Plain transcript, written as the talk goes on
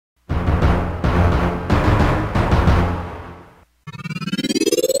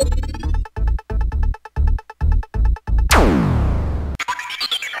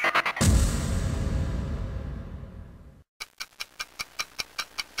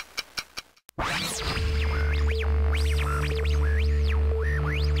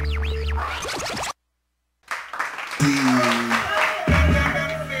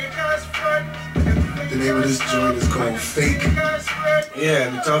fake.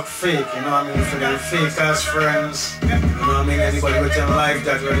 Yeah, we talk fake, you know what I mean? For them fake as friends, you know what I mean? Anybody within life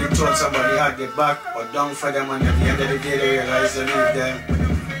that really thought somebody had their back or down for them, and at the end of the day they realize they leave them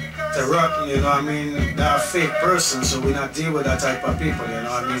to rot, you know what I mean? They're a fake person, so we not deal with that type of people, you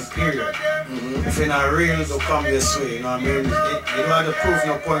know what I mean? Period. If you're not real, they'll come this way, you know what I mean? You don't have to prove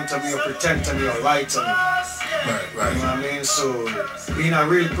no point to me or pretend to me or lie to me. Right. You know what I mean? So being a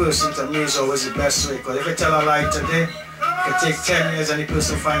real person to me is always the best way, because if you tell a lie today, it can take 10 years and the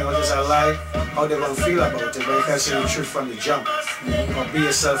person find out it's a lie, how they gonna feel about it, but you can say the truth from the jump, or be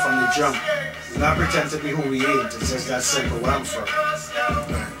yourself from the jump. Do not pretend to be who we ain't, it's just that simple where I'm from.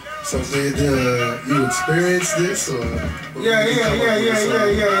 So did you experience this or? Yeah.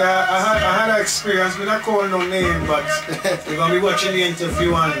 I had an experience, we're not calling no name, but you're gonna be watching the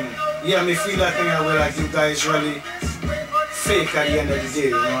interview and yeah, me feel like in a way like you guys really fake at the end of the day,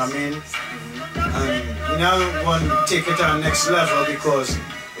 you know what I mean? And you know, want to take it to the next level because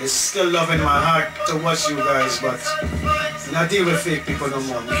it's still love in my heart towards you guys, but I not deal with fake people no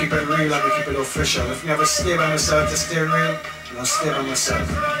more. We keep it real and we keep it official. If me ever stay by myself to stay real, I'll stay by myself.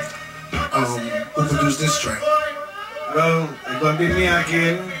 Who produced this track? Well, it's gonna be me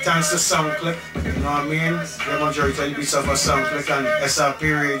again, thanks to Soundclick, you know what I mean? The majority of the beats off of Soundclick and SRP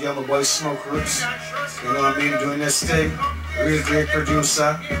Radio, my boy Smoke Roots, you know what I mean, doing this thing. Real great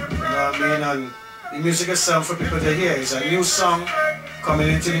producer, you know what I mean? And the music is something for people to hear. It's a new song coming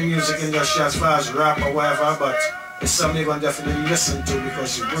into the music industry as far as rap or whatever, but it's something you're gonna definitely listen to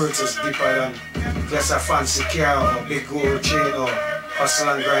because the words is deeper than just a fancy car or big gold chain or hustle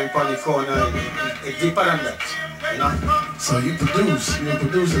and grind on the corner. It's deeper than that, you know? So you're a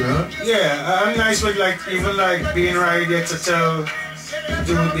producer, huh? Yeah, I'm nice with like, even like being right there to tell the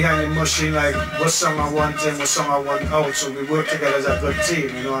dude behind the machine like what song I want in, what song I want out, so we work together as a good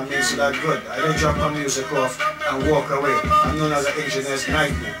team, you know what I mean? So that's good. I don't drop my music off and walk away. I'm known as an engineer's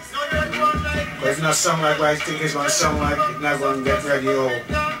nightmare. But if not sound like what I think it's gonna sound like, it's not gonna get ready or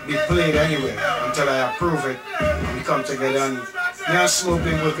be played anyway until I approve it and we come together. And me and Smoke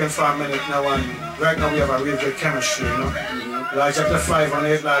been working for a minute now, and right now we have a real good chemistry, you know? Large up to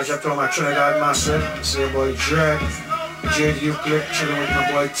 508, large up to my Trinidad master, see your boy Dread, Jade Euclid, chilling with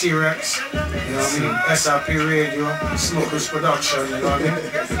my boy T-Rex, you know what I mean? SRP Radio, Smokers Production, you know what I mean?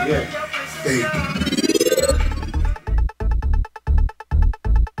 Yeah. Fake.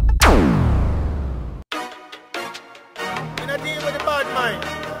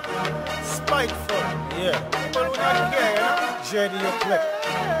 Jade Euclid,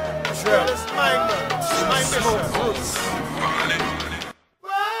 Dread, Smoke Roots.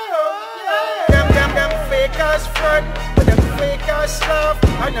 Them fakers friend, but them fakers love,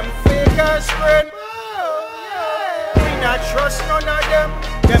 and them fakers friend. We not trust none of them.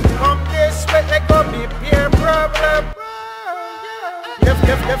 Them come this way, they go be peer problem.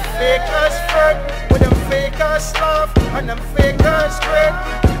 The fakers friend, but them fakers love, and them fakers friend.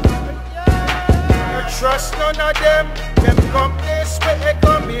 Not trust none of them. Them come this way, they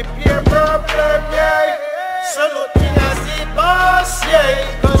come be peer problem, yeah. Salute me as the boss,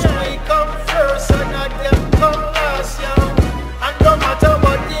 yeah. Cause we come first and not them come last, yeah. And no matter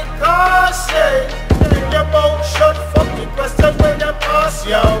what the cost, yeah. Bring your mouth shut, fuck the question when them pass,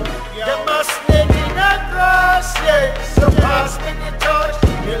 yo. Them a snake in the grass, yeah. So pass me the touch,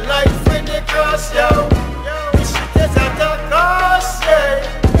 the light with the cross, yo. This shit is at a cost, yeah.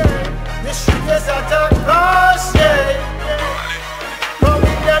 This shit is at a cost, yeah.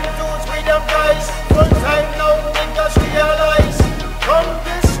 Full time now, niggas realize. Come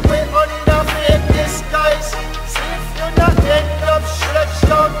this way under fake disguise. See if you not end up stretched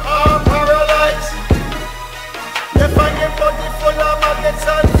out or paralyzed. You find your body full of maggots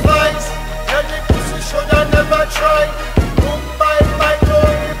and flies. Tell the pussy shoulda never try. Boom by no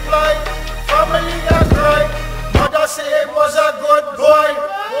reply. Family a cry. Mother say it was a good boy.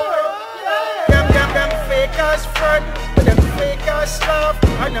 Them fakers friend, them fakers love,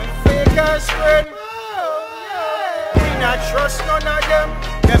 and them fakers friend. Not trust none of them.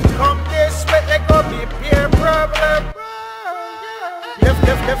 Them come this way, they go be peer problem.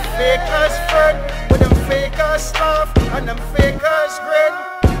 The fakers friend, with them fakers love, and them fakers grin.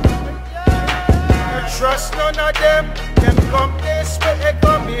 Not trust none of them. Them come this way, they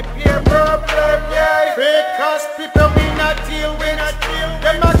go be peer problem, yeah. Fakers people we not deal with.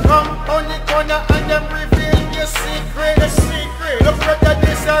 Them a come on the corner and them reveal your secret. Look brother,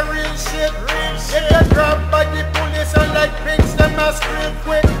 this a real shit. Get the grab by the police and like pigs, them ask real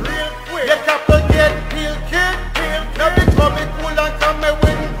quick. The couple get peeled, kid. Now they come be cool and come with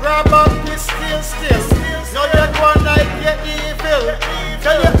and grab up this steel. Now you go on like you're evil.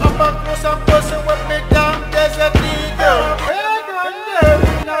 Tell you up and close and person with me damn desert eagle.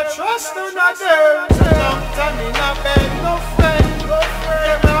 me not trust none of them. So long time me not beg no friend.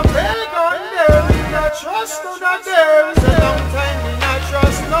 Them a beg on them. Me not trust none of them. So long time me not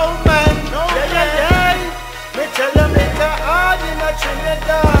trust no man. Yeah. Me tell them it's hard in a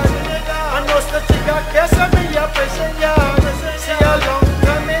Trinidad. I know the chica guess me a prison yard. See a long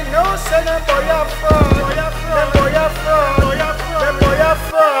time me know say them boy a fraud. Them boy a fraud. Them boy a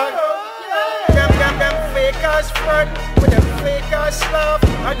fraud. Them fake as friend with them fake as love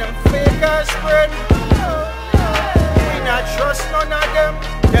and them fake as friend. We not trust none of them.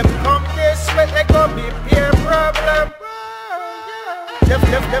 Them come this way they go be peer problem. Them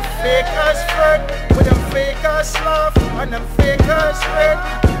fake as friend with them fake as love and them fake as friend.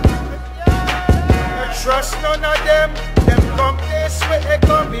 Not trust none of them. Them come this way they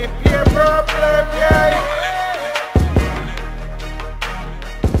go be peer problem. Yeah.